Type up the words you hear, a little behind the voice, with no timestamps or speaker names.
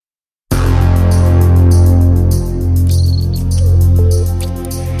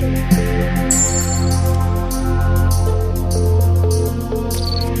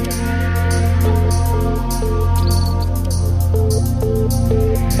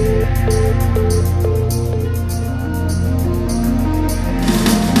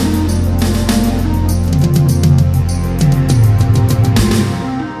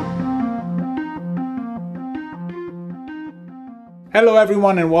Hello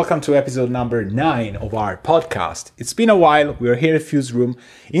everyone and welcome to episode number 9 of our podcast. It's been a while. We're here at Fuseroom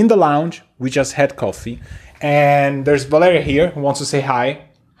in the lounge. We just had coffee. And there's Valeria here who wants to say hi.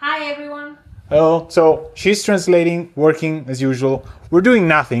 Hi everyone. Hello. So she's translating, working as usual. We're doing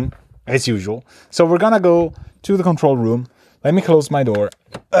nothing as usual. So we're gonna go to the control room. Let me close my door.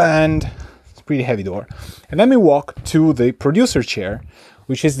 And it's a pretty heavy door. And let me walk to the producer chair,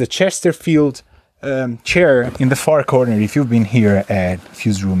 which is the Chesterfield chair in the far corner. If you've been here at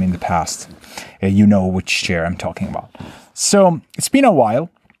Fuseroom in the past, you know which chair I'm talking about. So it's been a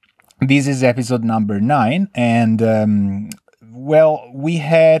while. This is episode number 9, and we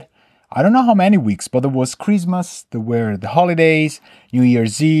had, I don't know how many weeks, but there was Christmas, there were the holidays, New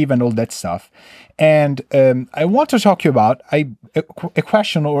Year's Eve, and all that stuff. And I want to talk to you about a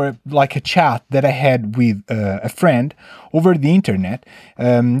question or like a chat that I had with a friend over the internet.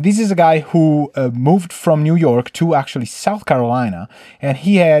 This is a guy who moved from New York to actually South Carolina, and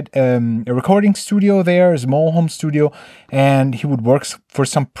he had a recording studio there, a small home studio, and he would work for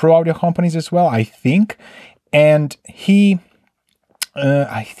some pro audio companies as well, I think. And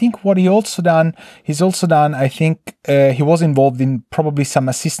I think what he's also done, I think he was involved in probably some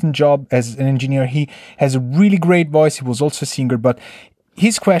assistant job as an engineer. He has a really great voice. He was also a singer, but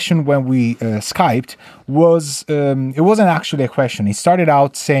his question when we Skyped was, it wasn't actually a question. He started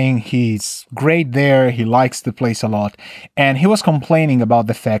out saying he's great there, he likes the place a lot, and he was complaining about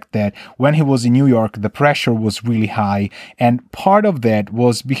the fact that when he was in New York, the pressure was really high, and part of that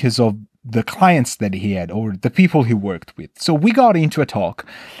was because of the clients that he had or the people he worked with. So we got into a talk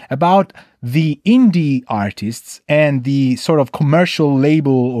about the indie artists and the sort of commercial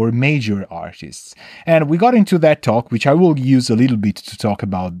label or major artists. And we got into that talk, which I will use a little bit to talk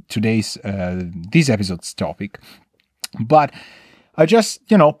about today's, this episode's topic. But I just,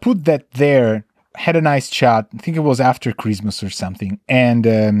 put that there, had a nice chat. I think it was after Christmas or something. And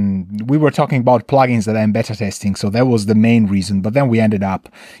we were talking about plugins that I'm beta testing. So that was the main reason. But then we ended up,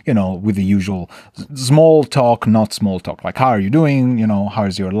 with the usual small talk, not small talk. Like, how are you doing?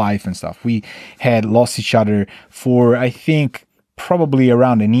 How's your life and stuff? We had lost each other for, I think, probably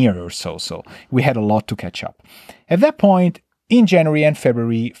around a year or so. So we had a lot to catch up. At that point, in January and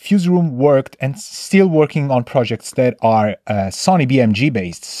February, Fuseroom worked and still working on projects that are Sony BMG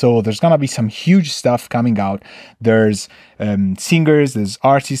based. So there's going to be some huge stuff coming out. There's singers, there's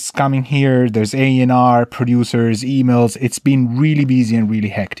artists coming here, there's A&R, producers, emails. It's been really busy and really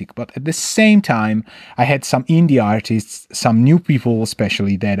hectic. But at the same time, I had some indie artists, some new people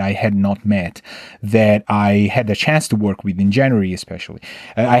especially that I had not met, that I had a chance to work with in January especially.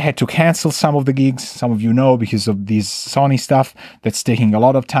 I had to cancel some of the gigs, some of you know, because of this Sony stuff that's taking a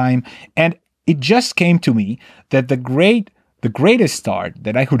lot of time. And it just came to me that the greatest start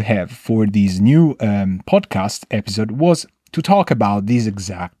that I could have for this new podcast episode was to talk about this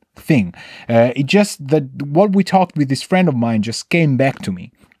exact thing. What we talked with this friend of mine just came back to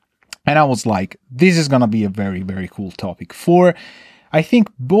me. And I was like, this is going to be a very, very cool topic for, I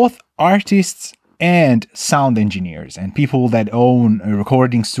think, both artists and sound engineers and people that own a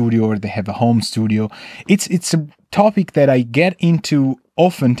recording studio or they have a home studio. It's a topic that I get into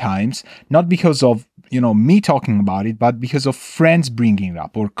oftentimes, not because of me talking about it, but because of friends bringing it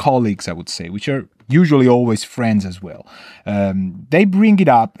up, or colleagues, I would say, which are usually always friends as well. They bring it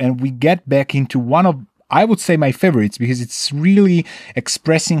up and we get back into one of, I would say, my favorites, because it's really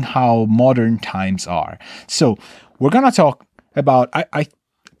expressing how modern times are. So we're going to talk about, I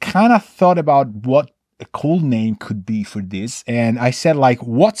kind of thought about what a cool name could be for this. And I said,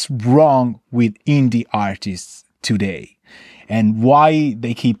 what's wrong with indie artists today and why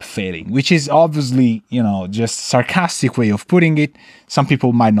they keep failing, which is obviously, just sarcastic way of putting it. Some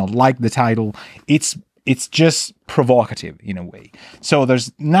people might not like the title. It's just provocative in a way. So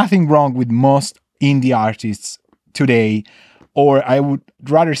there's nothing wrong with most indie artists today, or I would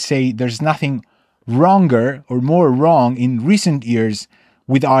rather say there's nothing wronger or more wrong in recent years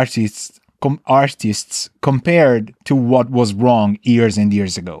with artists compared to what was wrong years and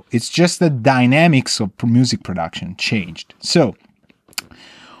years ago. It's just the dynamics of music production changed. So,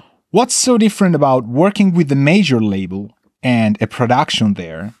 what's so different about working with the major label and a production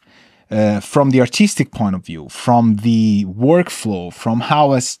there, from the artistic point of view, from the workflow, from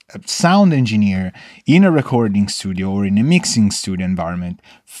how a sound engineer in a recording studio or in a mixing studio environment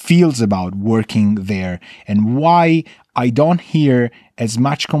feels about working there, and why I don't hear as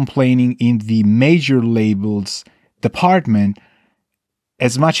much complaining in the major labels department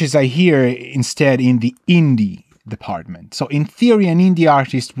as much as I hear instead in the indie department. So in theory, an indie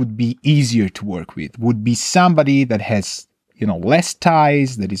artist would be easier to work with, would be somebody that has less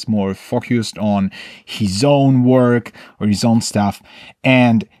ties, that is more focused on his own work or his own stuff.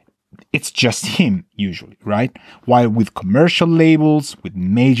 And it's just him usually, right? While with commercial labels, with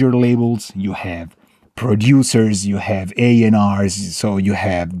major labels, you have producers, you have A&Rs, so you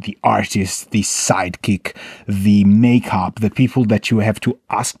have the artist, the sidekick, the makeup, the people that you have to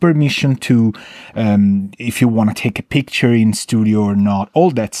ask permission to, if you want to take a picture in studio or not, all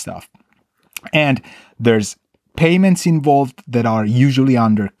that stuff. And there's payments involved that are usually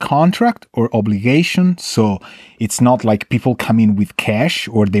under contract or obligation. So it's not like people come in with cash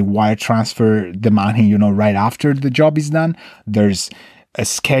or they wire transfer the money, right after the job is done. There's a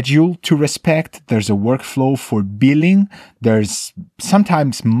schedule to respect. There's a workflow for billing. There's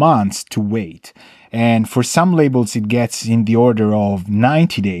sometimes months to wait. And for some labels, it gets in the order of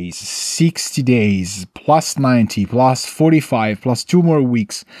 90 days, 60 days, plus 90, plus 45, plus 2 more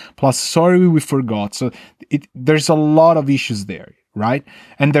weeks, plus sorry we forgot. So there's a lot of issues there, right?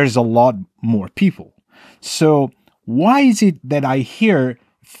 And there's a lot more people. So why is it that I hear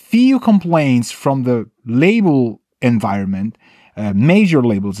few complaints from the label environment, major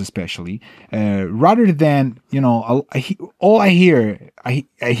labels especially, rather than, all I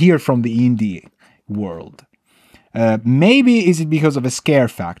hear from the indie world? Maybe is it because of a scare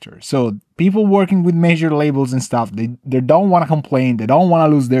factor? So people working with major labels and stuff, they don't want to complain, they don't want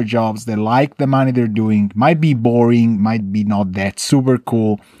to lose their jobs, they like the money they're doing. Might be boring, might be not that super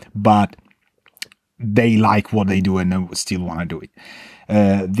cool, but they like what they do and they still want to do it.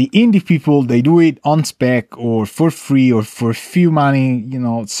 The indie people, they do it on spec or for free or for few money,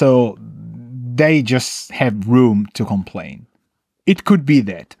 so they just have room to complain. It could be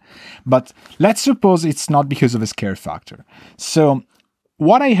that. But let's suppose it's not because of a scare factor. So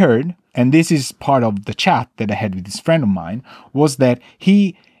what I heard, and this is part of the chat that I had with this friend of mine, was that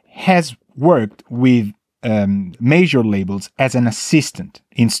he has worked with major labels as an assistant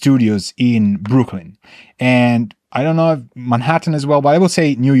in studios in Brooklyn. And I don't know if Manhattan as well, but I will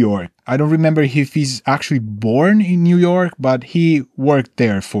say New York. I don't remember if he's actually born in New York, but he worked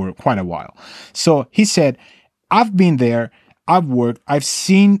there for quite a while. So he said, I've been there, I've worked, I've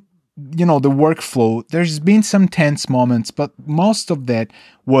seen, the workflow. There's been some tense moments, but most of that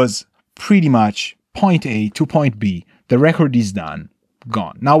was pretty much point A to point B. The record is done,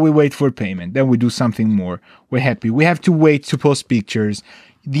 gone. Now we wait for payment. Then we do something more. We're happy. We have to wait to post pictures.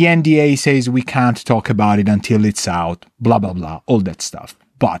 The NDA says we can't talk about it until it's out, blah, blah, blah, all that stuff.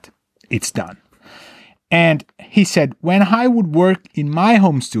 But it's done. And he said, when I would work in my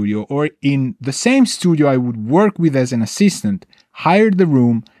home studio or in the same studio I would work with as an assistant, hire the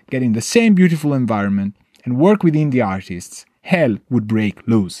room, get in the same beautiful environment, and work with indie artists, hell would break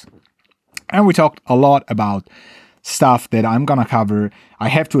loose. And we talked a lot about stuff that I'm going to cover. I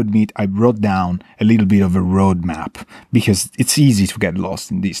have to admit, I wrote down a little bit of a roadmap because it's easy to get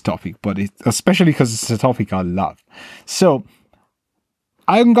lost in this topic, but especially because it's a topic I love. So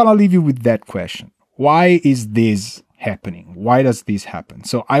I'm going to leave you with that question. Why is this happening? Why does this happen?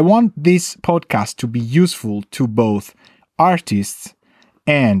 So I want this podcast to be useful to both artists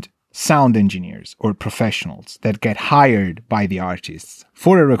and sound engineers or professionals that get hired by the artists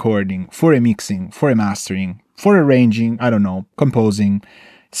for a recording, for a mixing, for a mastering, for arranging, composing,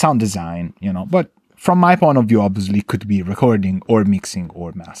 sound design, but from my point of view, obviously it could be recording or mixing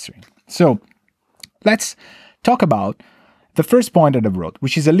or mastering. So let's talk about the first point that I wrote,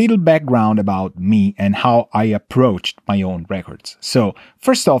 which is a little background about me and how I approached my own records. So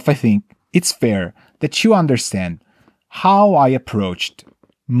first off, I think it's fair that you understand how I approached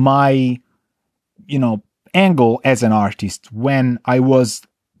my, angle as an artist when I was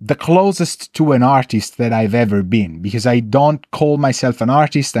the closest to an artist that I've ever been, because I don't call myself an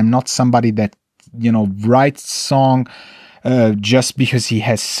artist. I'm not somebody that, writes song just because he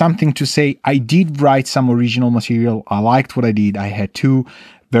has something to say. I did write some original material. I liked what I did. I had 2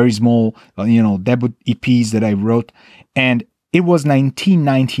 very small, debut EPs that I wrote, and it was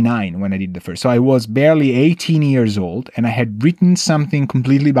 1999 when I did the first. So I was barely 18 years old and I had written something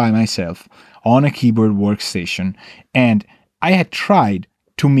completely by myself on a keyboard workstation. And I had tried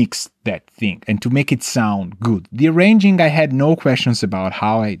to mix that thing and to make it sound good. The arranging, I had no questions about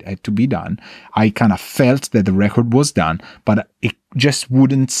how it had to be done. I kind of felt that the record was done, but it just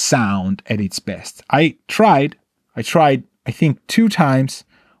wouldn't sound at its best. I tried, I think 2 times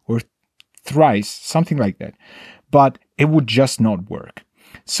or thrice, something like that. But it would just not work.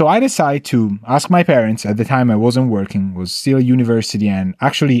 So I decided to ask my parents. At the time I wasn't working, was still university and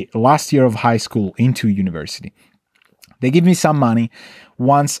actually last year of high school into university. They give me some money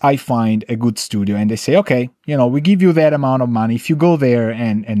once I find a good studio, and they say, okay, we give you that amount of money if you go there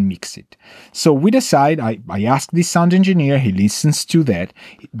and mix it. So we decide, I ask this sound engineer, he listens to that.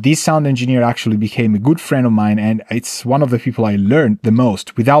 This sound engineer actually became a good friend of mine, and it's one of the people I learned the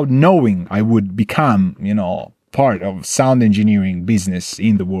most. Without knowing I would become, part of sound engineering business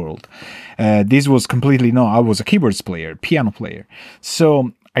in the world. This was completely, I was a keyboards player, piano player.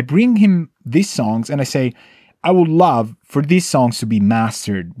 So I bring him these songs and I say, I would love for these songs to be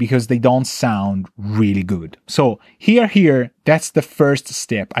mastered because they don't sound really good. So here, that's the first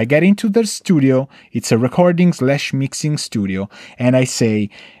step. I get into the studio. It's a recording/mixing studio. And I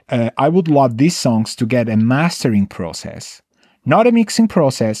say, I would love these songs to get a mastering process, not a mixing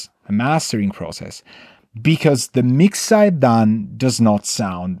process, a mastering process, because the mix I've done does not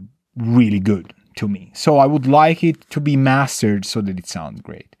sound really good to me. So I would like it to be mastered so that it sounds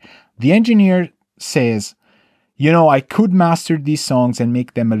great. The engineer says, I could master these songs and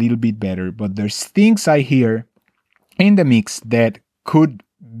make them a little bit better, but there's things I hear in the mix that could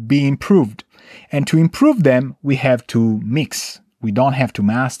be improved. And to improve them, we have to mix. We don't have to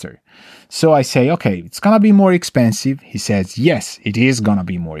master. So I say, okay, it's going to be more expensive. He says, yes, it is going to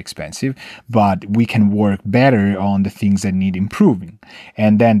be more expensive, but we can work better on the things that need improving.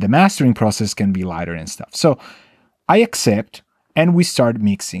 And then the mastering process can be lighter and stuff. So I accept and we start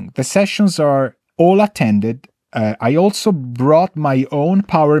mixing. The sessions are all attended. I also brought my own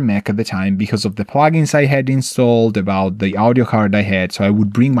Power Mac at the time because of the plugins I had installed, about the audio card I had. So I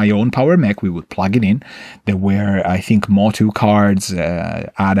would bring my own Power Mac. We would plug it in. There were, I think, Motu cards,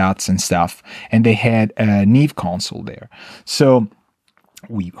 ADATs and stuff. And they had a Neve console there. So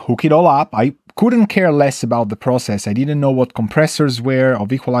we hook it all up. I couldn't care less about the process. I didn't know what compressors were or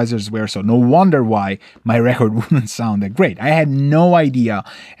equalizers were, so no wonder why my record wouldn't sound that great. I had no idea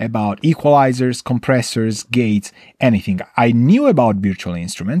about equalizers, compressors, gates, anything. I knew about virtual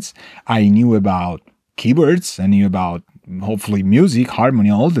instruments. I knew about keyboards. I knew about hopefully music, harmony,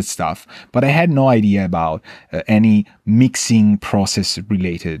 all that stuff, but I had no idea about any mixing process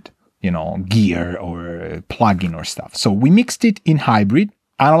related, gear or plugin or stuff. So we mixed it in hybrid,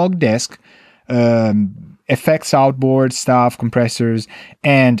 analog desk, effects outboard stuff, compressors,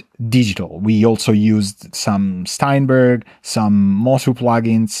 and digital. We also used some Steinberg, some Motu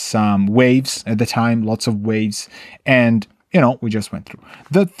plugins, some waves at the time, lots of waves, and we just went through.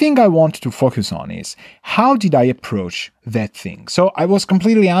 The thing I wanted to focus on is how did I approach that thing? So I was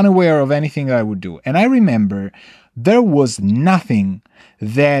completely unaware of anything that I would do. And I remember there was nothing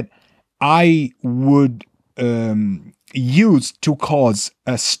that I would use to cause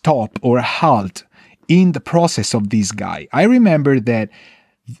a stop or a halt in the process of this guy. I remember that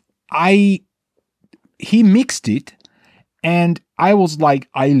he mixed it and I was like,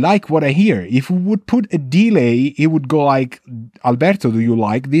 I like what I hear. If we would put a delay, it would go like, Alberto, do you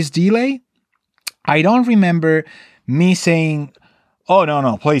like this delay? I don't remember me saying, oh,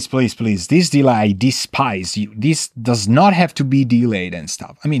 no, please. This delay, I despise you. This does not have to be delayed and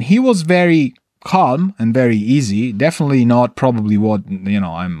stuff. I mean, he was very calm and very easy. Definitely not probably what,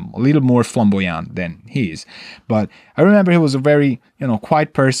 I'm a little more flamboyant than he is. But I remember he was a very,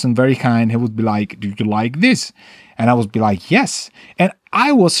 quiet person, very kind. He would be like, do you like this? And I would be like, yes. And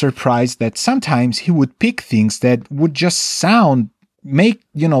I was surprised that sometimes he would pick things that would just make,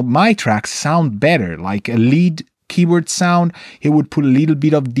 my tracks sound better, like a lead keyboard sound. He would put a little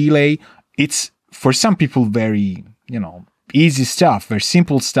bit of delay. It's for some people very, easy stuff, very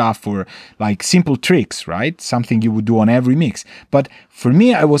simple stuff, or like simple tricks, right? Something you would do on every mix. But for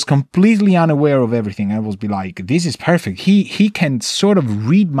me, I was completely unaware of everything. I was be like, this is perfect. He can sort of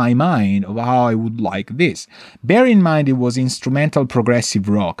read my mind of how I would like this. Bear in mind, it was instrumental progressive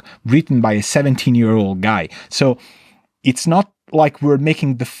rock written by a 17-year-old guy. So it's not like we're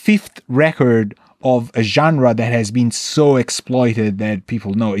making the fifth record of a genre that has been so exploited that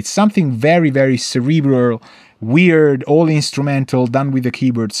people know. It's something very, very cerebral, weird, all instrumental, done with the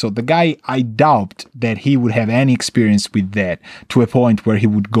keyboard. So the guy, I doubt that he would have any experience with that to a point where he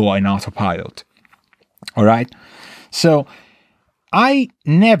would go on autopilot. All right. So I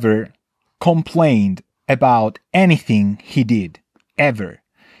never complained about anything he did, ever.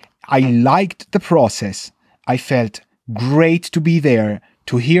 I liked the process. I felt great to be there,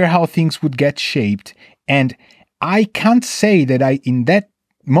 to hear how things would get shaped. And I can't say that in that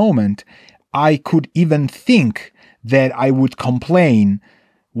moment, I could even think that I would complain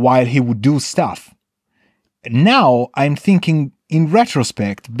while he would do stuff. Now I'm thinking in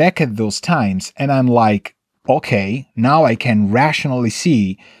retrospect back at those times, and I'm like, okay, now I can rationally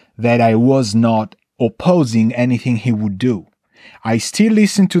see that I was not opposing anything he would do. I still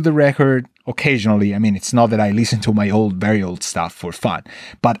listen to the record occasionally. I mean, it's not that I listen to my very old stuff for fun,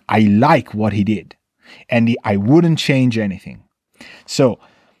 but I like what he did, and I wouldn't change anything. So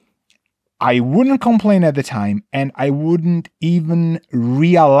I wouldn't complain at the time, and I wouldn't even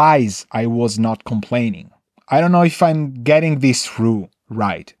realize I was not complaining. I don't know if I'm getting this through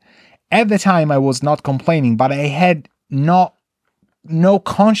right. At the time, I was not complaining, but I had no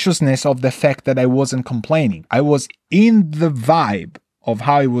consciousness of the fact that I wasn't complaining. I was in the vibe of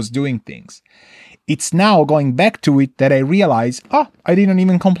how I was doing things. It's now going back to it that I realize, I didn't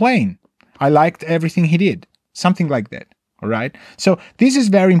even complain. I liked everything he did. Something like that. All right. So this is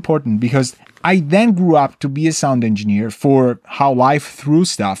very important because I then grew up to be a sound engineer for how life threw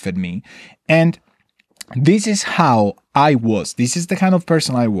stuff at me. And this is how I was. This is the kind of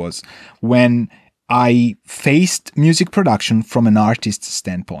person I was when I faced music production from an artist's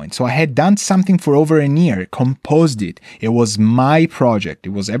standpoint. So I had done something for over a year, composed it. It was my project.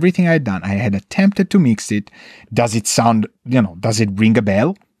 It was everything I had done. I had attempted to mix it. Does it sound, does it ring a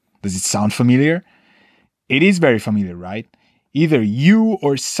bell? Does it sound familiar? It is very familiar, right? Either you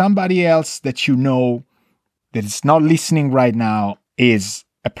or somebody else that you know that is not listening right now is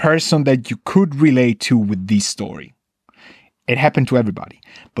a person that you could relate to with this story. It happened to everybody.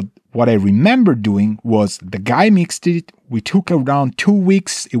 But what I remember doing was the guy mixed it. We took around 2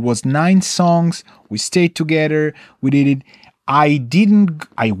 weeks. It was 9 songs. We stayed together. We did it.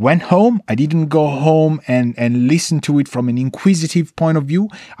 I went home. I didn't go home and listen to it from an inquisitive point of view.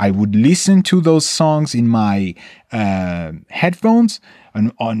 I would listen to those songs in my headphones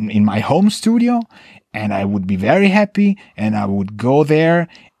in my home studio, and I would be very happy, and I would go there,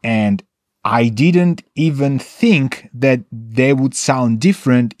 and I didn't even think that they would sound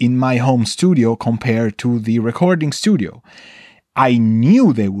different in my home studio compared to the recording studio. I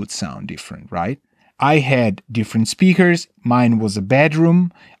knew they would sound different, right? I had different speakers. Mine was a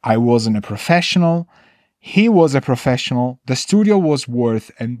bedroom. I wasn't a professional. He was a professional. The studio was worth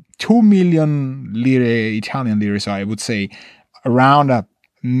 2 million lire, Italian lire, so I would say around how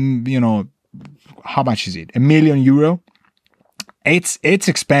much is it? €1 million. It's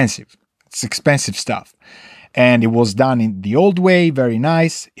expensive. It's expensive stuff. And it was done in the old way, very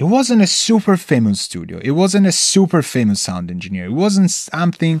nice. It wasn't a super famous studio. It wasn't a super famous sound engineer. It wasn't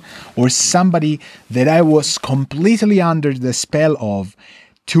something or somebody that I was completely under the spell of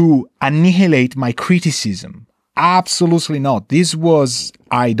to annihilate my criticism. Absolutely not. This was,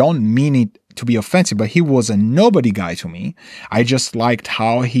 I don't mean it to be offensive, but he was a nobody guy to me. I just liked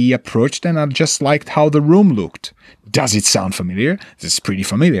how he approached, and I just liked how the room looked. Does it sound familiar? This is pretty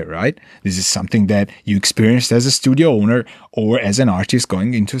familiar, right? This is something that you experienced as a studio owner or as an artist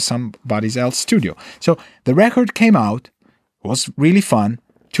going into somebody else's studio. So the record came out. It was really fun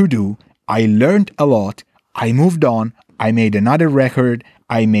to do. I learned a lot. I moved on. I made another record.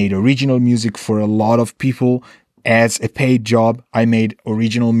 I made original music for a lot of people as a paid job. I made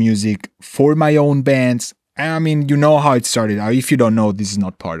original music for my own bands. I mean, you know how it started. If you don't know, this is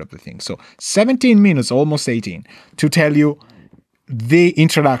not part of the thing. So 17 minutes, almost 18, to tell you the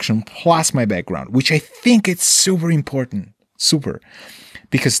introduction plus my background, which I think it's super important. Super.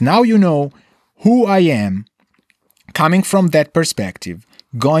 Because now you know who I am coming from that perspective,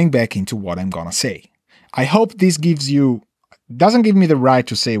 going back into what I'm going to say. I hope this doesn't give me the right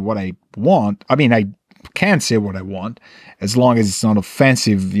to say what I want. I mean, I can say what I want as long as it's not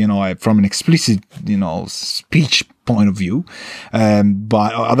offensive, from an explicit, speech point of view.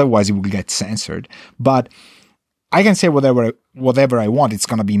 But otherwise it will get censored. But I can say whatever I want. It's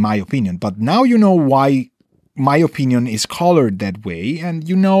going to be my opinion. But now you know why my opinion is colored that way. And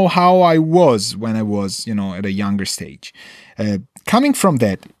you know how I was when I was, at a younger stage. Coming from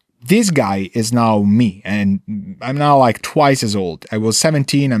that, this guy is now me, and I'm now like twice as old. I was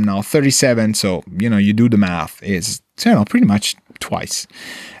 17, I'm now 37, so, you do the math. It's, pretty much twice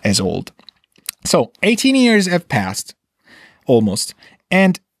as old. So 18 years have passed, almost,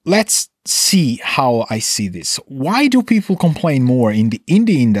 and let's see how I see this. Why do people complain more in the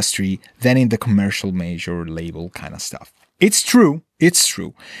indie industry than in the commercial major label kind of stuff? It's true.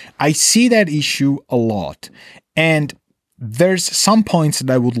 I see that issue a lot, and there's some points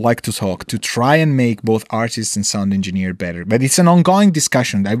that I would like to talk to try and make both artists and sound engineer better. But it's an ongoing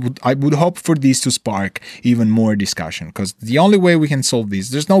discussion. I would hope for this to spark even more discussion, because the only way we can solve this,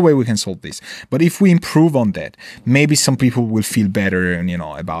 there's no way we can solve this. But if we improve on that, maybe some people will feel better and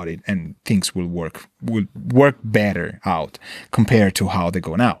about it, and things will work better out compared to how they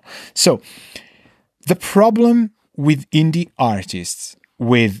go now. So the problem with indie artists,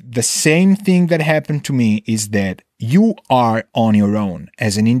 with the same thing that happened to me, is that you are on your own.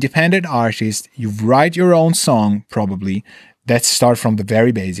 As an independent artist, you write your own song, probably. Let's start from the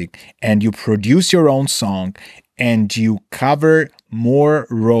very basic. And you produce your own song and you cover more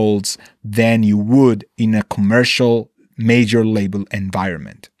roles than you would in a commercial major label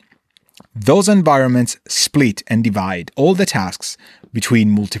environment. Those environments split and divide all the tasks between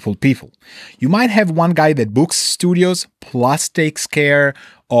multiple people. You might have one guy that books studios plus takes care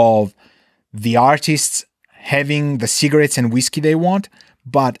of the artists having the cigarettes and whiskey they want,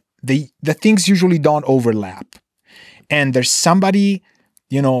 but the things usually don't overlap. And there's somebody,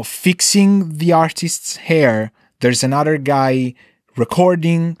 fixing the artist's hair. There's another guy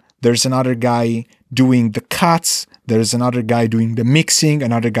recording. There's another guy doing the cuts. There's another guy doing the mixing,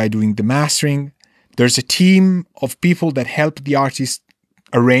 another guy doing the mastering. There's a team of people that help the artist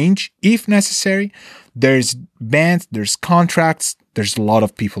arrange if necessary. There's bands, there's contracts, there's a lot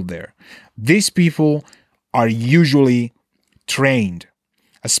of people there. These people are usually trained,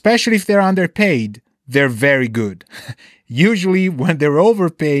 especially if they're underpaid. They're very good. Usually when they're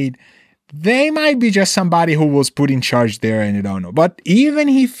overpaid, they might be just somebody who was put in charge there and you don't know. But even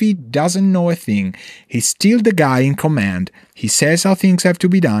if he doesn't know a thing, he's still the guy in command. He says how things have to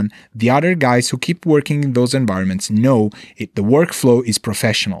be done. The other guys who keep working in those environments know it. The workflow is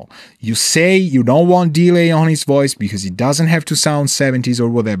professional. You say you don't want delay on his voice because it doesn't have to sound 70s or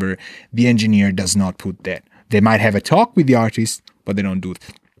whatever. The engineer does not put that. They might have a talk with the artist, but they don't do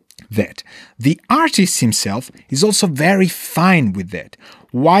that. The artist himself is also very fine with that.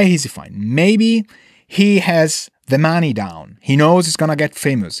 Why is he fine? Maybe he has the money down. He knows he's gonna get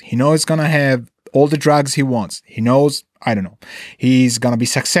famous. He knows he's gonna have all the drugs he wants. He knows, he's gonna be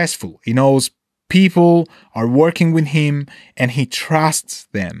successful. He knows people are working with him and he trusts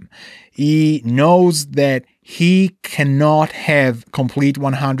them. He knows that he cannot have complete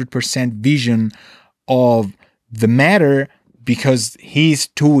 100% vision of the matter because he's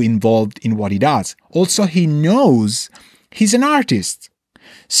too involved in what he does. Also, he knows he's an artist.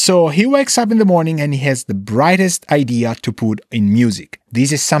 So he wakes up in the morning and he has the brightest idea to put in music.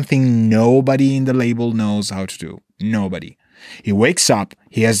 This is something nobody in the label knows how to do. Nobody. He wakes up,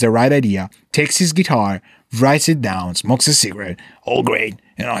 he has the right idea, takes his guitar, writes it down, smokes a cigarette, all great.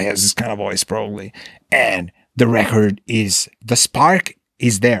 He has this kind of voice probably. And the record the spark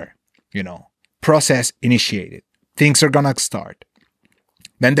is there, process initiated. Things are gonna start.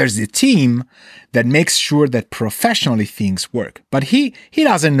 Then there's the team that makes sure that professionally things work. But he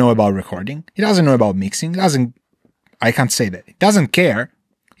doesn't know about recording. He doesn't know about mixing. I can't say that. He doesn't care.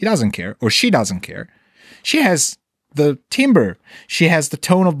 He doesn't care. Or she doesn't care. She has the timbre. She has the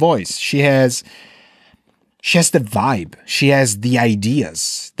tone of voice. She has the vibe. She has the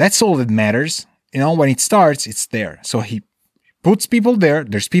ideas. That's all that matters. When it starts, it's there. So he puts people there.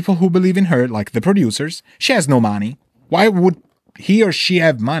 There's people who believe in her, like the producers. She has no money. Why would he or she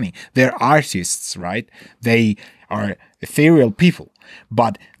have money? They're artists, right? They are ethereal people,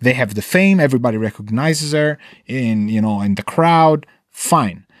 but they have the fame. Everybody recognizes her in the crowd.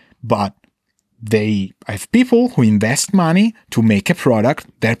 Fine. But they have people who invest money to make a product.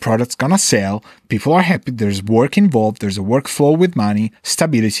 That product's gonna sell. People are happy. There's work involved. There's a workflow with money,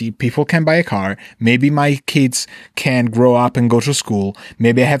 stability. People can buy a car. Maybe my kids can grow up and go to school.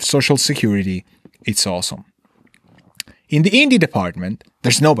 Maybe I have social security. It's awesome. In the indie department,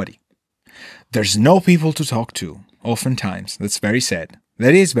 there's nobody. There's no people to talk to, oftentimes. That's very sad.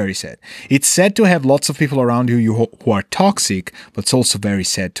 That is very sad. It's sad to have lots of people around you who are toxic, but it's also very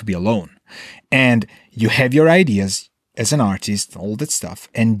sad to be alone. And you have your ideas as an artist, all that stuff,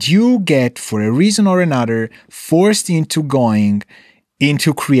 and you get, for a reason or another, forced into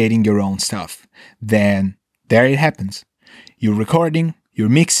creating your own stuff. Then there it happens. You're recording, you're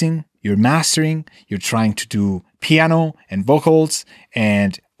mixing, you're mastering, you're trying to do piano and vocals,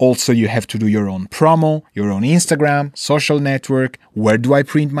 and also you have to do your own promo, your own Instagram, social network. Where do I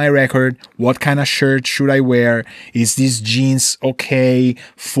print my record? What kind of shirt should I wear? Is this jeans okay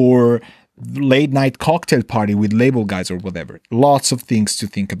for late night cocktail party with label guys or whatever? Lots of things to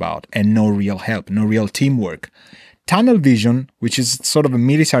think about and no real help, no real teamwork. Tunnel vision, which is sort of a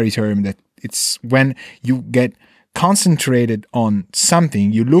military term, that it's when you get concentrated on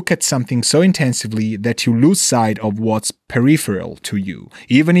something, you look at something so intensively that you lose sight of what's peripheral to you.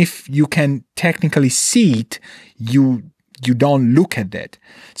 Even if you can technically see it, you don't look at that.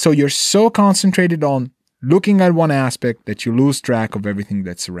 So you're so concentrated on looking at one aspect that you lose track of everything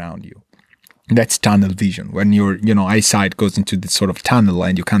that's around you. That's tunnel vision, when your eyesight goes into this sort of tunnel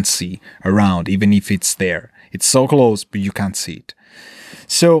and you can't see around, even if it's there. It's so close, but you can't see it.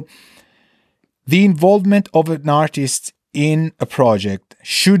 So the involvement of an artist in a project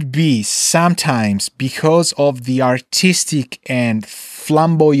should be sometimes, because of the artistic and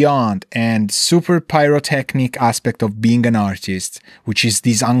flamboyant and super pyrotechnic aspect of being an artist, which is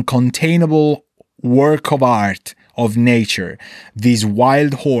this uncontainable work of art of nature, this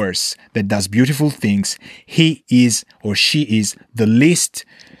wild horse that does beautiful things, he is or she is the least,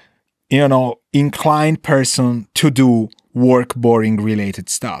 inclined person to do work boring related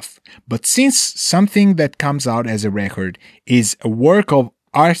stuff. But since something that comes out as a record is a work of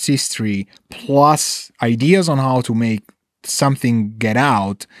artistry plus ideas on how to make something get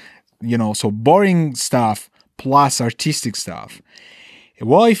out, so boring stuff plus artistic stuff.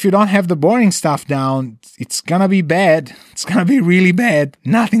 Well, if you don't have the boring stuff down, it's gonna be bad. It's gonna be really bad.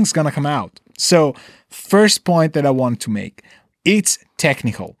 Nothing's gonna come out. So, first point that I want to make, it's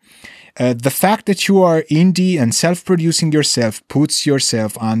technical. The fact that you are indie and self-producing yourself puts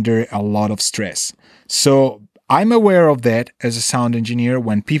yourself under a lot of stress. So, I'm aware of that as a sound engineer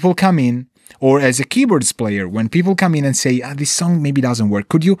when people come in, or as a keyboards player, when people come in and say, this song maybe doesn't work.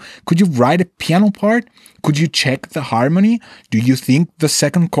 Could you write a piano part? Could you check the harmony? Do you think the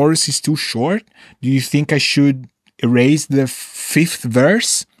second chorus is too short? Do you think I should erase the fifth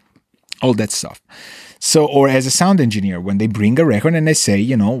verse? All that stuff. So, or as a sound engineer, when they bring a record and they say,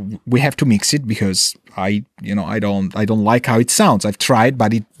 we have to mix it because I don't like how it sounds. I've tried,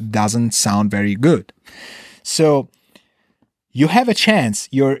 but it doesn't sound very good. So you have a chance.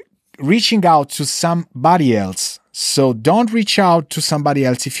 You're reaching out to somebody else. So don't reach out to somebody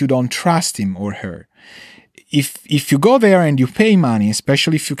else if you don't trust him or her. If you go there and you pay money,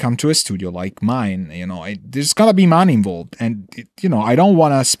 especially if you come to a studio like mine, there's gonna be money involved. And, I don't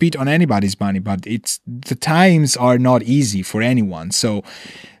want to spit on anybody's money, but the times are not easy for anyone. So,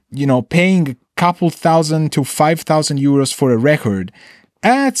 paying a couple thousand to 5,000 euros for a record,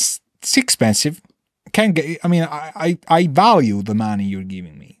 it's expensive. I value the money you're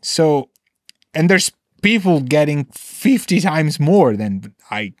giving me. So, and there's people getting 50 times more than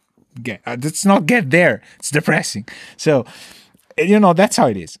I get. Let's not get there. It's depressing. So, that's how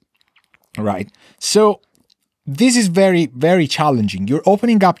it is. Right. So, this is very, very challenging. You're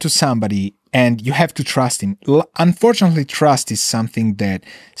opening up to somebody and you have to trust him. Unfortunately, trust is something that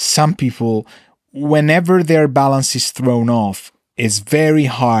some people, whenever their balance is thrown off, is very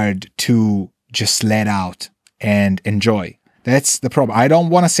hard to just let out and enjoy. That's the problem. I don't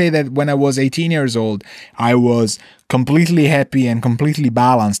want to say that when I was 18 years old, I was completely happy and completely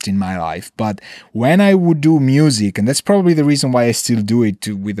balanced in my life. But when I would do music, and that's probably the reason why I still do it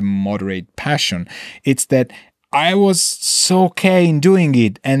with a moderate passion, it's that I was so okay in doing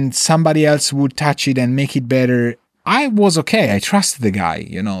it and somebody else would touch it and make it better. I was okay. I trusted the guy,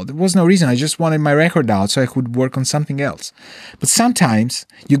 there was no reason. I just wanted my record out so I could work on something else. But sometimes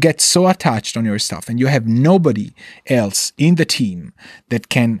you get so attached on your stuff and you have nobody else in the team that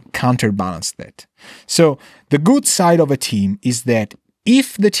can counterbalance that. So the good side of a team is that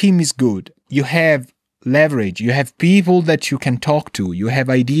if the team is good, you have leverage, you have people that you can talk to, you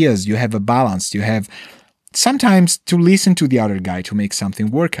have ideas, you have a balance, you have sometimes to listen to the other guy to make something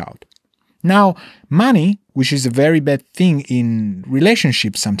work out. Now, money, which is a very bad thing in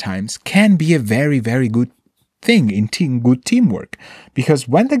relationships sometimes, can be a very, very good thing in good teamwork. Because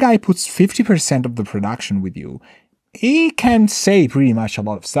when the guy puts 50% of the production with you, he can say pretty much a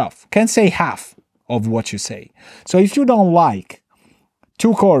lot of stuff. Can say half of what you say. So if you don't like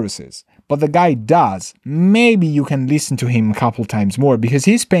 2 choruses, but the guy does, maybe you can listen to him a couple times more because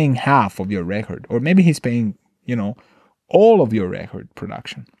he's paying half of your record. Or maybe he's paying, all of your record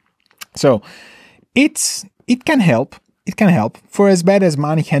production. So it can help. It can help. For as bad as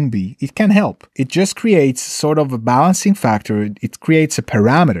money can be, it can help. It just creates sort of a balancing factor. It creates a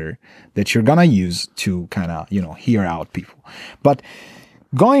parameter that you're gonna use to kind of, hear out people. But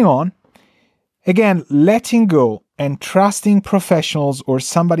going on, again, letting go and trusting professionals or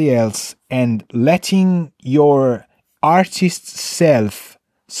somebody else and letting your artist self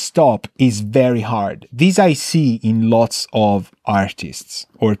stop is very hard. This I see in lots of artists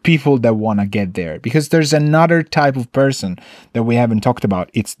or people that want to get there, because there's another type of person that we haven't talked about.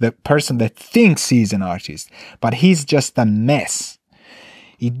 It's the person that thinks he's an artist, but he's just a mess.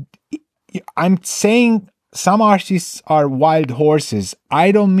 I'm saying some artists are wild horses.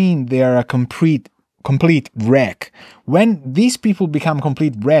 I don't mean they're a complete wreck. When these people become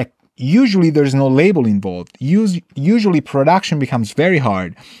complete wreck, usually there's no label involved. Usually production becomes very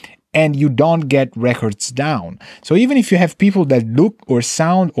hard and you don't get records down. So even if you have people that look or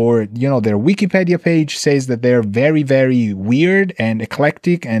sound or, their Wikipedia page says that they're very, very weird and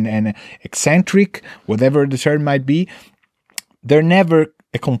eclectic and eccentric, whatever the term might be, they're never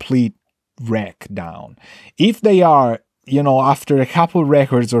a complete wreck down. If they are after a couple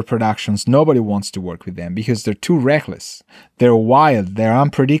records or productions, nobody wants to work with them because they're too reckless. They're wild, they're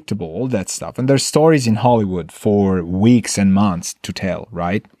unpredictable, all that stuff. And there's stories in Hollywood for weeks and months to tell,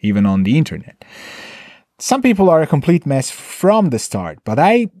 right? Even on the internet. Some people are a complete mess from the start, but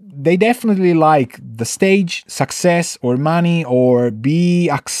they definitely like the stage, success, or money, or be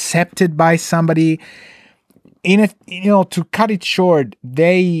accepted by somebody. To cut it short,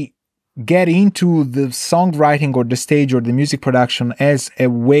 they get into the songwriting or the stage or the music production as a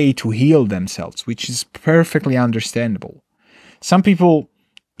way to heal themselves, which is perfectly understandable. Some people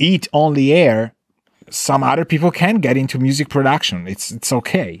eat on the air. Some other people can get into music production. It's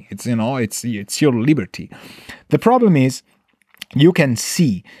okay. It's your liberty. The problem is, you can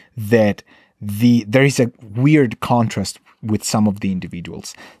see that there is a weird contrast with some of the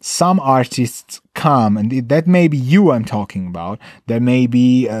individuals. Some artists come, and that may be you I'm talking about, that may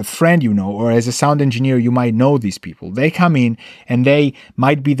be a friend or as a sound engineer you might know these people. They come in and they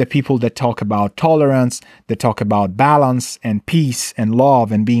might be the people that talk about tolerance, that talk about balance and peace and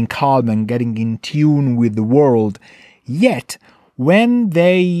love and being calm and getting in tune with the world. Yet, when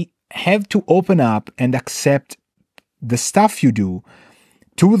they have to open up and accept the stuff you do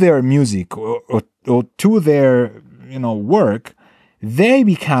to their music or to their work, they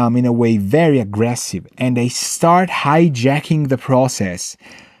become in a way very aggressive, and they start hijacking the process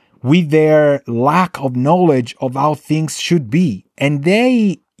with their lack of knowledge of how things should be. And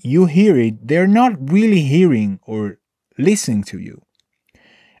you hear it, they're not really hearing or listening to you.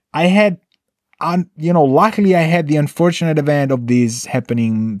 Luckily I had the unfortunate event of this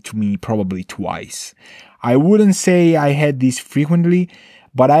happening to me probably twice. I wouldn't say I had this frequently,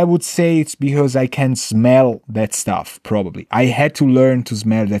 but I would say it's because I can smell that stuff, probably. I had to learn to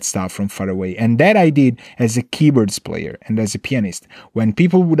smell that stuff from far away. And that I did as a keyboards player and as a pianist. When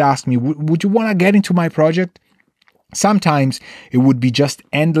people would ask me, would you want to get into my project? Sometimes it would be just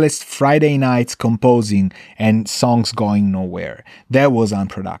endless Friday nights composing and songs going nowhere. That was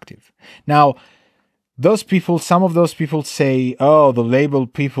unproductive. Now, some of those people say, oh, the label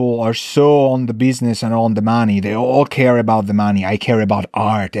people are so on the business and on the money. They all care about the money. I care about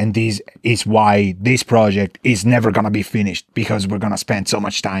art. And this is why this project is never going to be finished, because we're going to spend so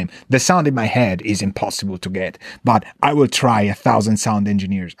much time. The sound in my head is impossible to get, but I will try 1,000 sound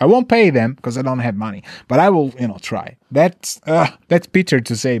engineers. I won't pay them because I don't have money, but I will, try. That's bitter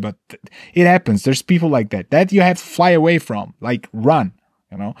to say, but it happens. There's people like that you have to fly away from, like run,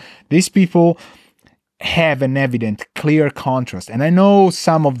 These people have an evident, clear contrast. And I know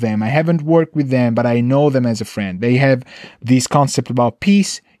some of them. I haven't worked with them, but I know them as a friend. They have this concept about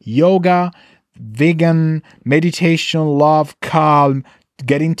peace, yoga, vegan, meditation, love, calm,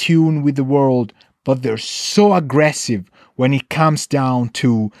 get in tune with the world. But they're so aggressive when it comes down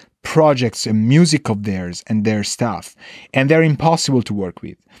to projects and music of theirs and their stuff. And they're impossible to work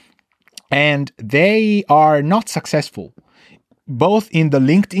with. And they are not successful, both in the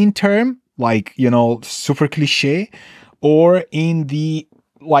LinkedIn term, like, super cliche, or in the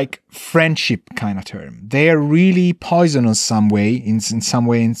friendship kind of term. They are really poisonous some way, in some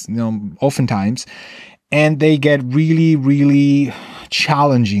ways, oftentimes, and they get really, really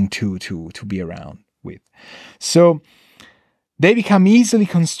challenging to be around with. So they become easily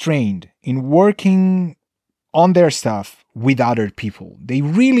constrained in working on their stuff with other people. They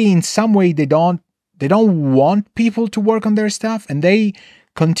really, in some way, they don't want people to work on their stuff, and they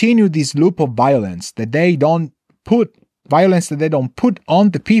continue this loop of violence that they don't put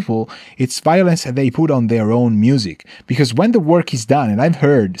on the people. It's violence that they put on their own music. Because when the work is done, and I've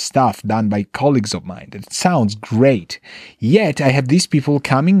heard stuff done by colleagues of mine that sounds great, yet I have these people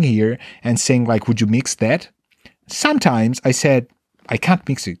coming here and saying, would you mix that? Sometimes I said, I can't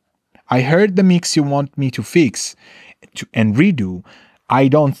mix it. I heard the mix you want me to fix and redo. I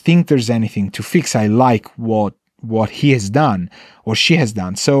don't think there's anything to fix. I like what he has done or she has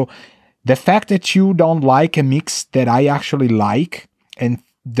done. So the fact that you don't like a mix that I actually like, and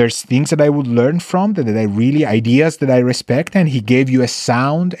there's things that I would learn from, ideas that I respect, and he gave you a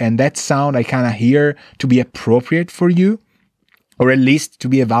sound, and that sound I kind of hear to be appropriate for you, or at least to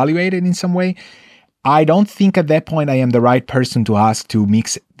be evaluated in some way, I don't think at that point I am the right person to ask to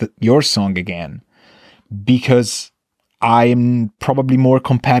mix your song again, because I am probably more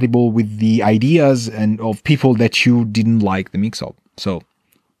compatible with the ideas and of people that you didn't like the mix of. So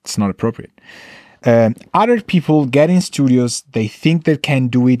it's not appropriate. Other people get in studios, they think they can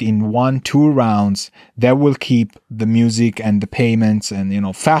do it in 1-2 rounds. That will keep the music and the payments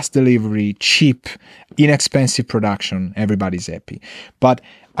and, fast delivery, cheap, inexpensive production. Everybody's happy. But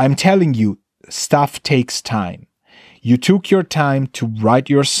I'm telling you, stuff takes time. You took your time to write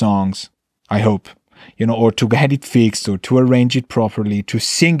your songs, I hope. or to get it fixed, or to arrange it properly, to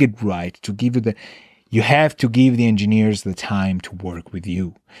sing it right, to give you you have to give the engineers the time to work with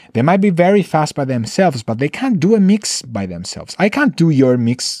you. They might be very fast by themselves, but they can't do a mix by themselves. I can't do your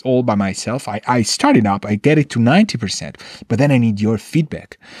mix all by myself. I start it up, I get it to 90%, but then I need your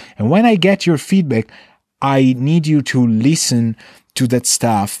feedback. And when I get your feedback, I need you to listen to that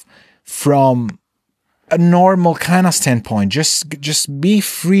stuff from a normal kind of standpoint. Just be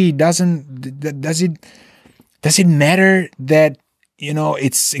free. Does it matter that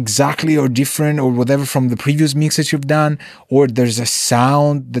it's exactly or different or whatever from the previous mix that you've done, or there's a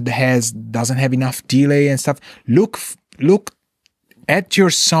sound that doesn't have enough delay and stuff? Look at your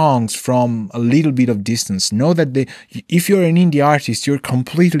songs from a little bit of distance. Know that if you're an indie artist, you're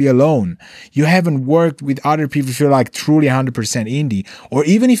completely alone. You haven't worked with other people if you're like truly 100% indie, or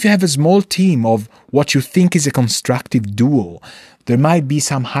even if you have a small team of what you think is a constructive duo. There might be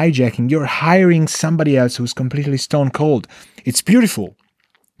some hijacking. You're hiring somebody else who's completely stone cold. It's beautiful.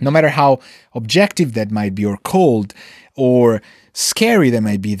 No matter how objective that might be, or cold, or scary that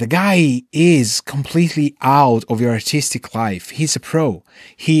might be, the guy is completely out of your artistic life. He's a pro.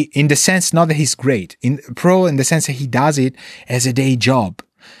 In the sense, not that he's great, pro in the sense that he does it as a day job.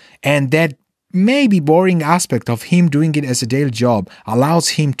 And that maybe boring aspect of him doing it as a day job allows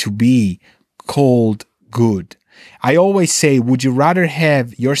him to be cold good. I always say, would you rather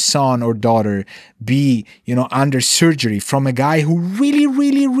have your son or daughter be, under surgery from a guy who really,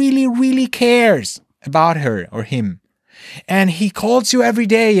 really, really, really cares about her or him? And he calls you every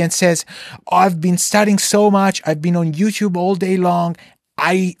day and says, I've been studying so much. I've been on YouTube all day long.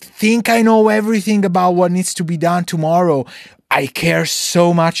 I think I know everything about what needs to be done tomorrow. I care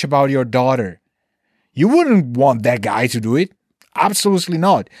so much about your daughter. You wouldn't want that guy to do it. Absolutely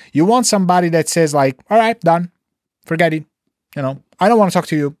not. You want somebody that says like, all right, done. Forget it. I don't want to talk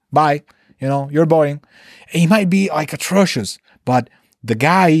to you. Bye. You're boring. He might be like atrocious, but the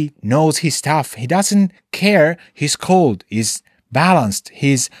guy knows his stuff. He doesn't care. He's cold. He's balanced.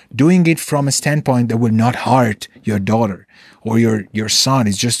 He's doing it from a standpoint that will not hurt your daughter or your son.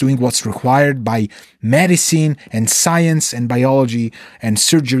 He's just doing what's required by medicine and science and biology and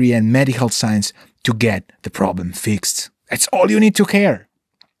surgery and medical science to get the problem fixed. That's all you need to care.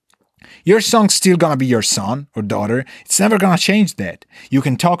 Your song's still gonna be your son or daughter. It's never gonna change that. You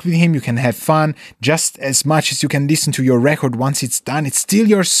can talk with him, you can have fun just as much as you can listen to your record once it's done. It's still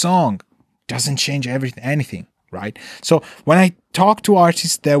your song. Doesn't change anything, right? So when I talk to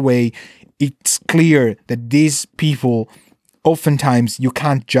artists that way, it's clear that these people, oftentimes you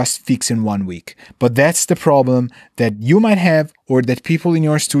can't just fix in 1 week. But that's the problem that you might have, or that people in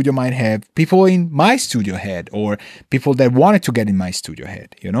your studio might have, people in my studio had, or people that wanted to get in my studio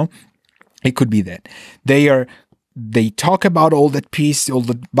had, It could be that they talk about all that peace, all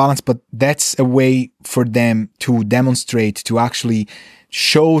the balance, but that's a way for them to demonstrate, to actually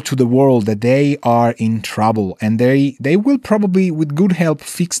show to the world that they are in trouble, and they will probably, with good help,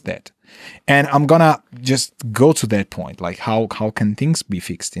 fix that. And I'm gonna just go to that point, like how can things be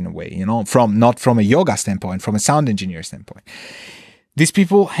fixed in a way, not from a yoga standpoint, from a sound engineer standpoint. These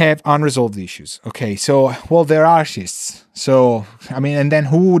people have unresolved issues. Okay, so, they're artists. So, and then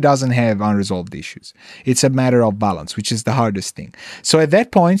who doesn't have unresolved issues? It's a matter of balance, which is the hardest thing. So at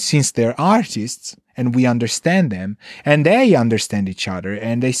that point, since they're artists and we understand them and they understand each other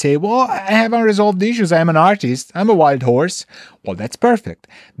and they say, I have unresolved issues. I'm an artist. I'm a wild horse. Well, that's perfect.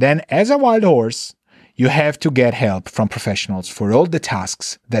 Then as a wild horse, you have to get help from professionals for all the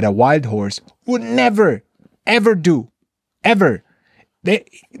tasks that a wild horse would never, ever do. Ever.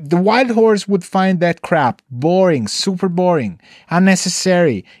 The wild horse would find that crap boring, super boring,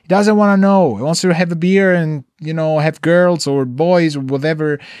 unnecessary. He doesn't want to know. He wants to have a beer and, have girls or boys or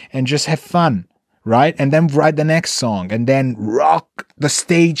whatever and just have fun, right? And then write the next song and then rock the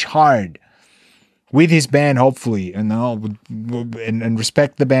stage hard with his band, hopefully, and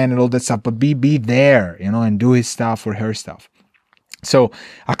respect the band and all that stuff, but be there, and do his stuff or her stuff. So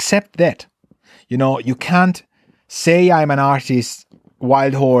accept that. You can't say I'm an artist,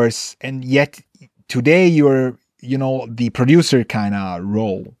 wild horse, and yet today you're the producer kind of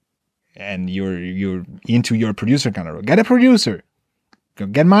role, and you're into your producer kind of role. Get a producer,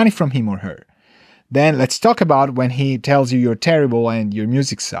 get money from him or her. Then let's talk about when he tells you you're terrible and your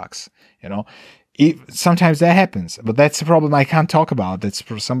music sucks. Sometimes that happens, but that's a problem I can't talk about. That's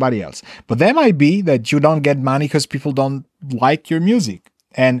for somebody else. But that might be that you don't get money because people don't like your music,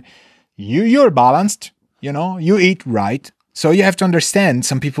 and you're balanced. You eat right. So you have to understand,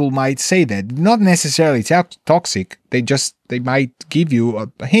 some people might say that, not necessarily toxic. They might give you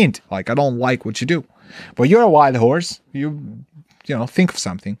a hint, like, I don't like what you do. But you're a wild horse. You think of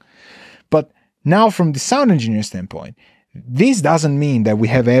something. But Now, from the sound engineer standpoint, this doesn't mean that we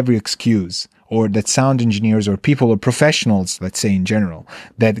have every excuse, or that sound engineers or people or professionals, let's say in general,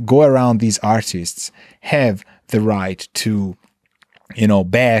 that go around these artists have the right to,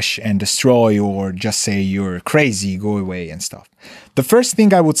 bash and destroy, or just say you're crazy, go away and stuff. The first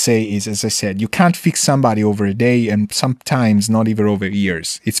thing I would say is, as I said, you can't fix somebody over a day, and sometimes not even over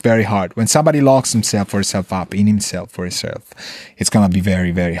years. It's very hard. When somebody locks himself or herself up in himself or herself, it's going to be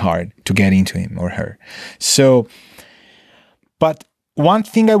very, very hard to get into him or her. So, but one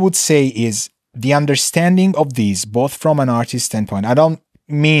thing I would say is the understanding of these, both from an artist standpoint. I don't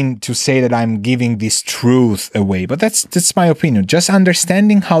mean to say that I'm giving this truth away, but that's my opinion. Just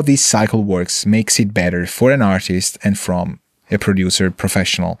understanding how this cycle works makes it better for an artist and from a producer,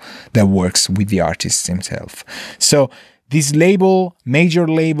 professional that works with the artist himself. So this major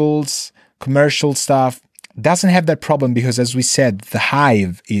labels, commercial stuff doesn't have that problem because, as we said, the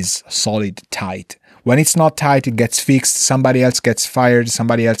hive is solid, tight. When it's not tight, it gets fixed. Somebody else gets fired.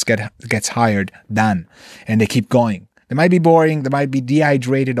 Somebody else gets hired. Done. And they keep going. They might be boring. They might be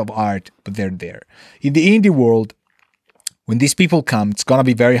dehydrated of art, but they're there. In the indie world, when these people come, it's going to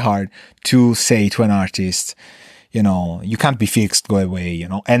be very hard to say to an artist, you can't be fixed, go away,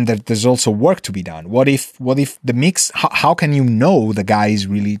 and there's also work to be done. What if the mix, how can you know the guy is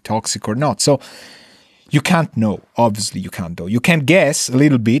really toxic or not? So you can't know. Obviously, you can't know. You can guess a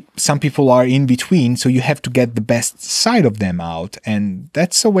little bit. Some people are in between, so you have to get the best side of them out, and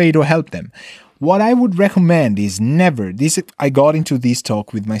that's a way to help them. What I would recommend is I got into this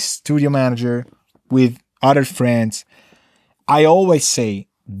talk with my studio manager, with other friends. I always say,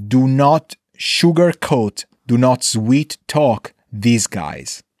 do not sugarcoat, do not sweet talk these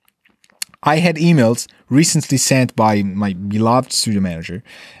guys. I had emails recently sent by my beloved studio manager.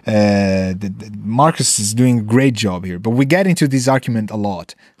 Marcus is doing a great job here, but we get into this argument a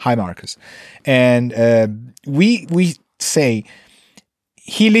lot. Hi, Marcus. And we say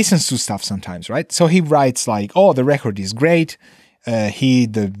he listens to stuff sometimes, right? So he writes like, oh, the record is great.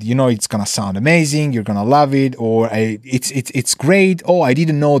 It's gonna sound amazing. You're gonna love it, or it's great. Oh, I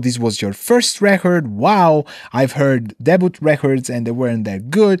didn't know this was your first record. Wow, I've heard debut records and they weren't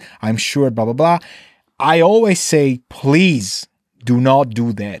that good. I'm sure, blah blah blah. I always say, please do not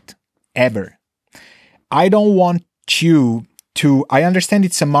do that ever. I don't want you to. I understand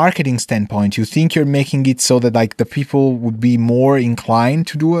it's a marketing standpoint. You think you're making it so that like the people would be more inclined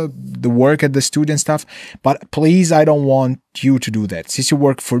to do the work at the studio and stuff. But please, I don't want you to do that. Since you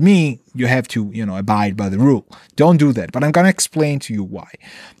work for me, you have to, abide by the rule. Don't do that. But I'm going to explain to you why.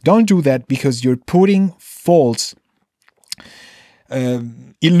 Don't do that because you're putting false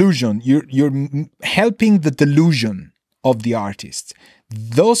illusion. You're helping the delusion of the artist.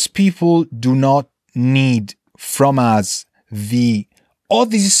 Those people do not need from us this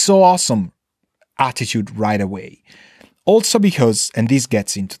is so awesome attitude right away. Also because, and this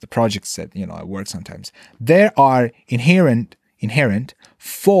gets into the projects that, I work sometimes, there are inherent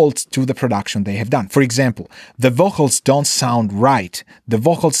faults to the production they have done. For example, the vocals don't sound right. The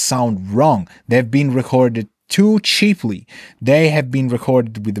vocals sound wrong. They've been recorded too cheaply. They have been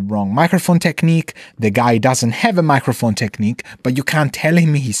recorded with the wrong microphone technique. The guy doesn't have a microphone technique, but you can't tell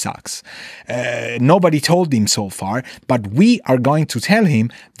him he sucks. Nobody told him so far, but we are going to tell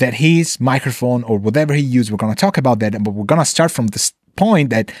him that his microphone or whatever he used, we're going to talk about that, but we're going to start from this point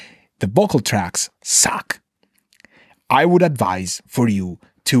that the vocal tracks suck. I would advise for you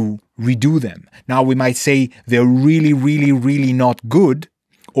to redo them. Now, we might say they're really, really, really not good,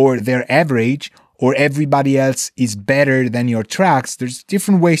 or they're average, or everybody else is better than your tracks. There's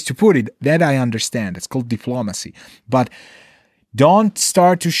different ways to put it. That I understand. It's called diplomacy. But don't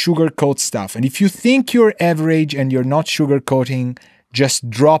start to sugarcoat stuff. And if you think you're average and you're not sugarcoating, just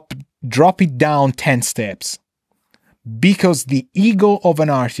drop it down 10 steps. Because the ego of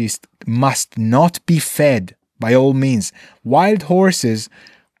an artist must not be fed, by all means. Wild horses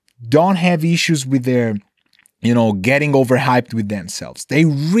don't have issues with their getting overhyped with themselves. They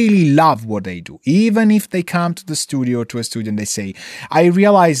really love what they do. Even if they come to a studio and they say, I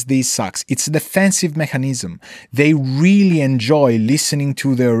realize this sucks. It's a defensive mechanism. They really enjoy listening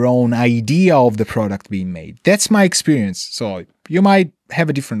to their own idea of the product being made. That's my experience. So you might have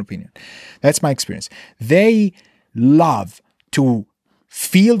a different opinion. That's my experience. They love to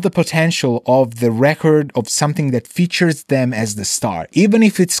feel the potential of the record of something that features them as the star. Even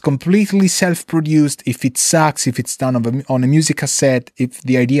if it's completely self-produced, if it sucks, if it's done on a music cassette, if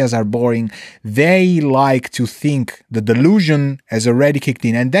the ideas are boring, they like to think the delusion has already kicked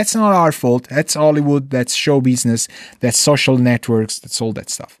in. And that's not our fault. That's Hollywood, that's show business, that's social networks, that's all that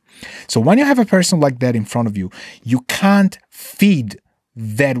stuff. So when you have a person like that in front of you, you can't feed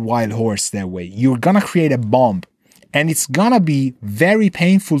that wild horse that way. You're going to create a bomb. And it's going to be very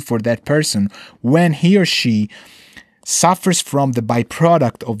painful for that person when he or she suffers from the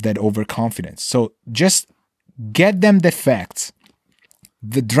byproduct of that overconfidence. So just get them the facts.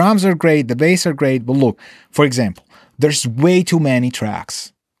 The drums are great, the bass are great, but look, for example, there's way too many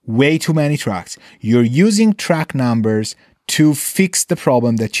tracks. Way too many tracks. You're using track numbers to fix the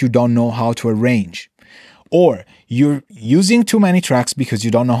problem that you don't know how to arrange. Or you're using too many tracks because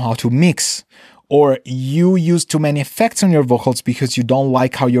you don't know how to mix. Or you use too many effects on your vocals because you don't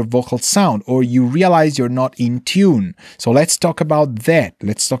like how your vocals sound, or you realize you're not in tune. So let's talk about that.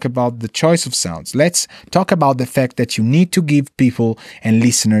 Let's talk about the choice of sounds. Let's talk about the fact that you need to give people and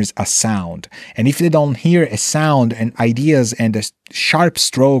listeners a sound. And if they don't hear a sound and ideas and the sharp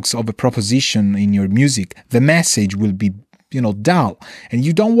strokes of a proposition in your music, the message will be, dull. And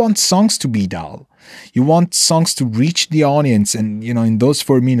you don't want songs to be dull. You want songs to reach the audience and, in those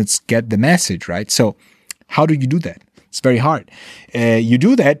 4 minutes, get the message, right? So how do you do that? It's very hard. You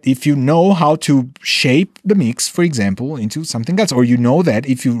do that if you know how to shape the mix, for example, into something else, or you know that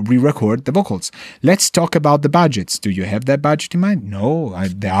if you re-record the vocals. Let's talk about the budgets. Do you have that budget in mind? No.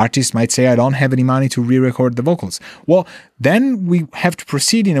 The artist might say, I don't have any money to re-record the vocals. Well, then we have to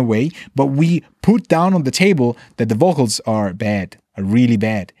proceed in a way, but we put down on the table that the vocals are bad, are really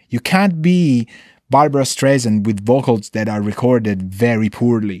bad. You can't be Barbra Streisand with vocals that are recorded very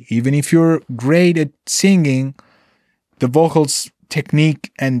poorly. Even if you're great at singing, the vocals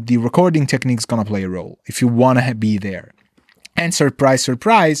technique and the recording technique is going to play a role if you want to be there. And surprise,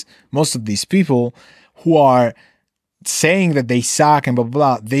 surprise, most of these people who are saying that they suck and blah,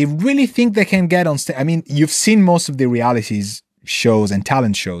 blah, blah, they really think they can get on stage. I mean, you've seen most of the realities shows and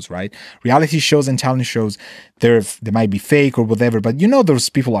talent shows, right? Reality shows and talent shows, they might be fake or whatever, but those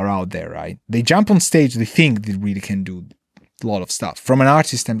people are out there, right? They jump on stage, they think they really can do a lot of stuff. From an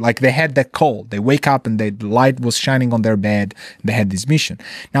artist, like they had that call, they wake up and the light was shining on their bed, they had this mission.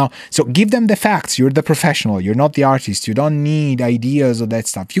 Now, so give them the facts. You're the professional, you're not the artist. You don't need ideas or that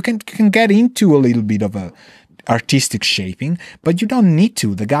stuff. You can get into a little bit of a artistic shaping, but you don't need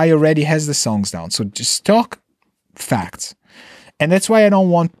to. The guy already has the songs down. So just talk facts. And that's why I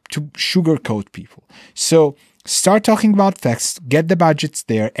don't want to sugarcoat people. So start talking about facts, get the budgets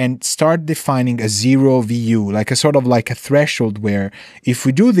there, and start defining a zero VU, like a sort of like a threshold where if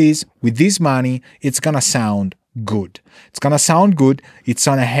we do this with this money, it's going to sound good. It's going to sound good. It's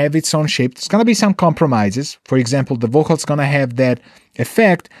going to have its own shape. There's going to be some compromises. For example, the vocal's going to have that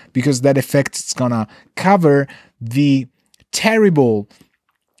effect because that effect is going to cover the terrible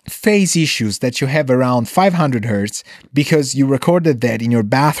phase issues that you have around 500 hertz because you recorded that in your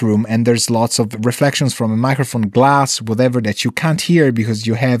bathroom and there's lots of reflections from a microphone, glass, whatever that you can't hear because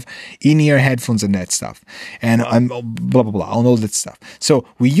you have in-ear headphones and that stuff and blah, blah, blah, and all that stuff. So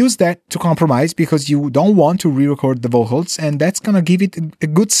we use that to compromise because you don't want to re-record the vocals and that's going to give it a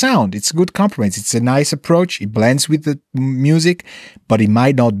good sound. It's a good compromise. It's a nice approach. It blends with the music, but it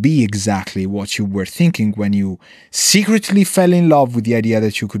might not be exactly what you were thinking when you secretly fell in love with the idea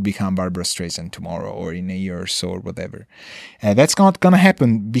that you could become Barbra Streisand tomorrow or in a year or so or whatever. That's not going to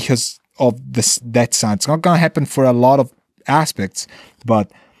happen because of that sound. It's not going to happen for a lot of aspects, but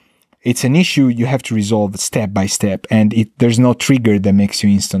it's an issue you have to resolve step by step. And there's no trigger that makes you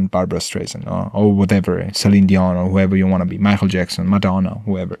instant Barbra Streisand or whatever, Celine Dion or whoever you want to be, Michael Jackson, Madonna,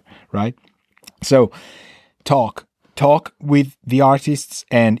 whoever, right? So talk with the artists,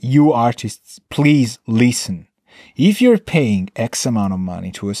 and you artists, please listen. If you're paying X amount of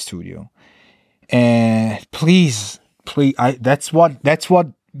money to a studio, please, that's what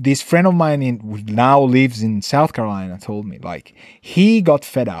this friend of mine who now lives in South Carolina told me. Like, he got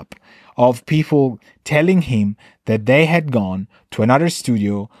fed up of people telling him that they had gone to another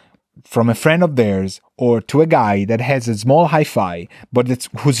studio from a friend of theirs or to a guy that has a small hi-fi, but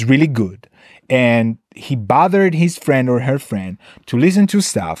who's really good. And he bothered his friend or her friend to listen to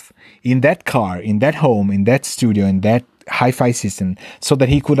stuff in that car, in that home, in that studio, in that hi-fi system, so that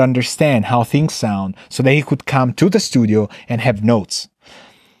he could understand how things sound, so that he could come to the studio and have notes.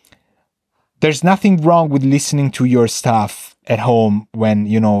 There's nothing wrong with listening to your stuff at home when,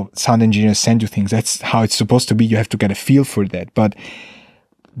 sound engineers send you things. That's how it's supposed to be. You have to get a feel for that. But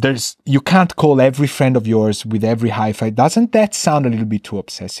you can't call every friend of yours with every hi-fi. Doesn't that sound a little bit too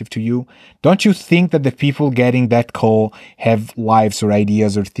obsessive to you? Don't you think that the people getting that call have lives or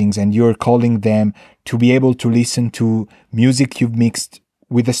ideas or things, and you're calling them to be able to listen to music you've mixed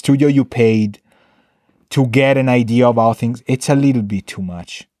with the studio you paid to get an idea about things? It's a little bit too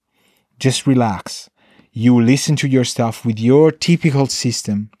much. Just relax. You listen to your stuff with your typical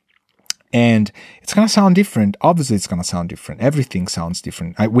system And it's going to sound different. Obviously, it's going to sound different. Everything sounds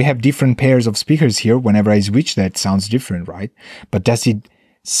different. We have different pairs of speakers here. Whenever I switch, that sounds different, right? But does it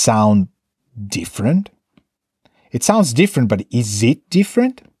sound different? It sounds different, but is it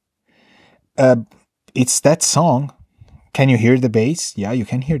different? It's that song. Can you hear the bass? Yeah, you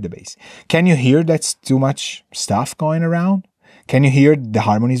can hear the bass. Can you hear that's too much stuff going around? Can you hear the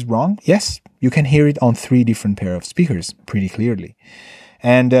harmonies wrong? Yes, you can hear it on 3 different pair of speakers pretty clearly.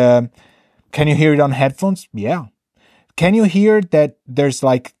 And can you hear it on headphones? Yeah. Can you hear that there's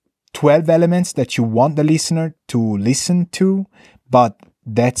like 12 elements that you want the listener to listen to, but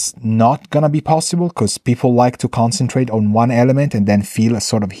that's not going to be possible because people like to concentrate on one element and then feel a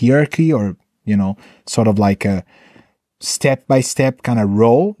sort of hierarchy or, sort of like a step-by-step kind of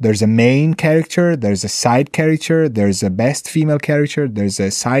role. There's a main character, there's a side character, there's a best female character, there's a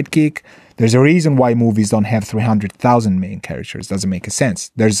sidekick. There's a reason why movies don't have 300,000 main characters. Doesn't make a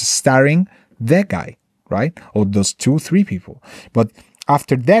sense. There's starring that guy, right? Or those 2-3 people. But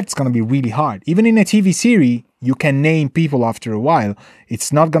after that, it's going to be really hard. Even in a TV series, you can name people after a while.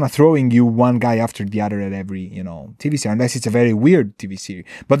 It's not going to throwing you one guy after the other at every, TV series, unless it's a very weird TV series.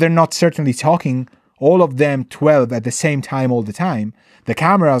 But they're not certainly talking all of them 12 at the same time all the time. The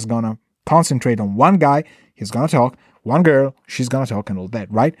camera is going to concentrate on one guy. He's going to talk. One girl, she's going to talk and all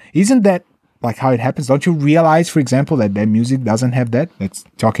that, right? Isn't that like how it happens? Don't you realize, for example, that music doesn't have that? That's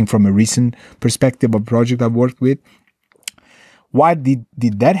talking from a recent perspective of a project I've worked with. Why did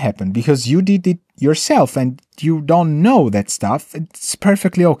that happen? Because you did it yourself and you don't know that stuff. It's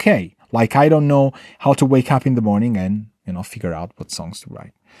perfectly okay. Like I don't know how to wake up in the morning and, figure out what songs to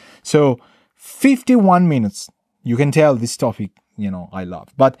write. So 51 minutes. You can tell this topic, I love.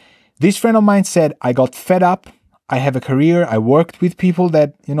 But this friend of mine said, I got fed up. I have a career. I worked with people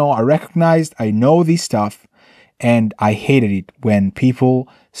that, are recognized. I know this stuff. And I hated it when people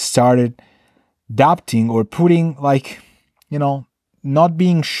started doubting or putting not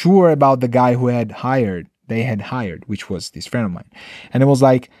being sure about the guy who they had hired, which was this friend of mine. And it was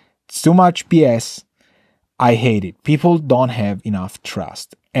like, it's too much BS. I hate it. People don't have enough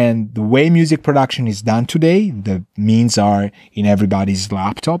trust. And the way music production is done today, the means are in everybody's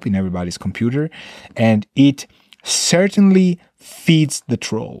laptop, in everybody's computer, and it certainly feeds the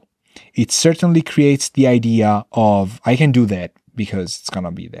troll. It certainly creates the idea of, I can do that because it's going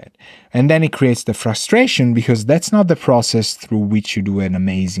to be that. And then it creates the frustration because that's not the process through which you do an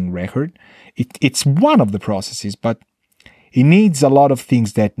amazing record. It's one of the processes, but it needs a lot of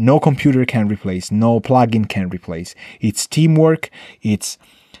things that no computer can replace, no plugin can replace. It's teamwork, it's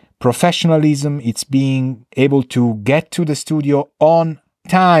professionalism, it's being able to get to the studio on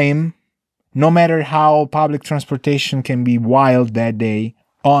time, no matter how public transportation can be wild that day,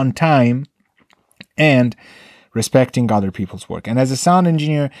 on time, and respecting other people's work. And as a sound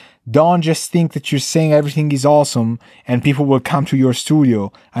engineer, don't just think that you're saying everything is awesome and people will come to your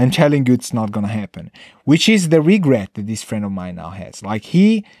studio. I'm telling you, it's not going to happen. Which is the regret that this friend of mine now has. Like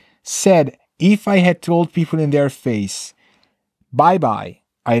he said, if I had told people in their face, bye-bye,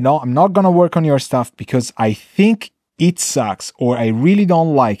 I'm not going to work on your stuff because I think it sucks or I really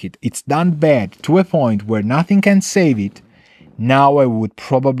don't like it. It's done bad to a point where nothing can save it. Now I would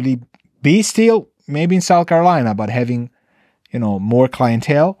probably be still maybe in South Carolina, but having, more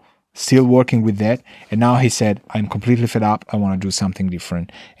clientele, still working with that. And now he said, I'm completely fed up. I want to do something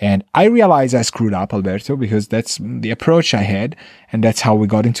different. And I realized I screwed up, Alberto, because that's the approach I had. And that's how we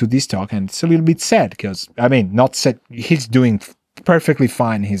got into this talk. And it's a little bit sad because, not sad. He's doing perfectly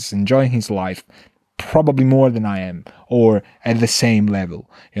fine. He's enjoying his life probably more than I am or at the same level.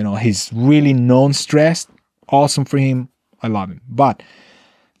 He's really non-stressed. Awesome for him. I love him. But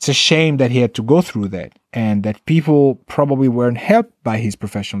it's a shame that he had to go through that and that people probably weren't helped by his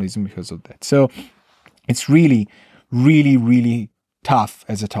professionalism because of that. So it's really, really, really tough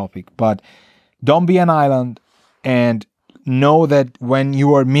as a topic. But don't be an island and know that when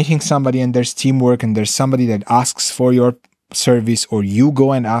you are meeting somebody and there's teamwork and there's somebody that asks for your service or you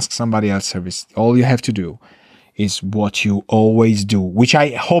go and ask somebody else service, all you have to do is what you always do, which I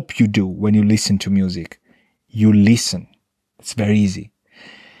hope you do when you listen to music. You listen. It's very easy.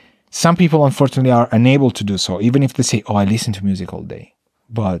 Some people, unfortunately, are unable to do so, even if they say, I listen to music all day.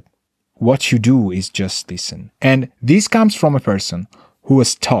 But what you do is just listen. And this comes from a person who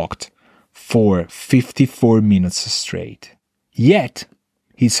has talked for 54 minutes straight. Yet,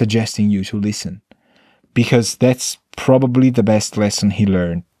 he's suggesting you to listen. Because that's probably the best lesson he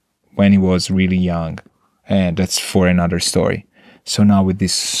learned when he was really young. And that's for another story. So now with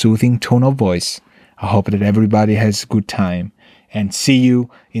this soothing tone of voice, I hope that everybody has a good time. And see you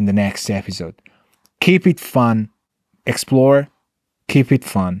in the next episode. Keep it fun. Explore. Keep it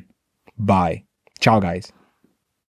fun. Bye. Ciao, guys.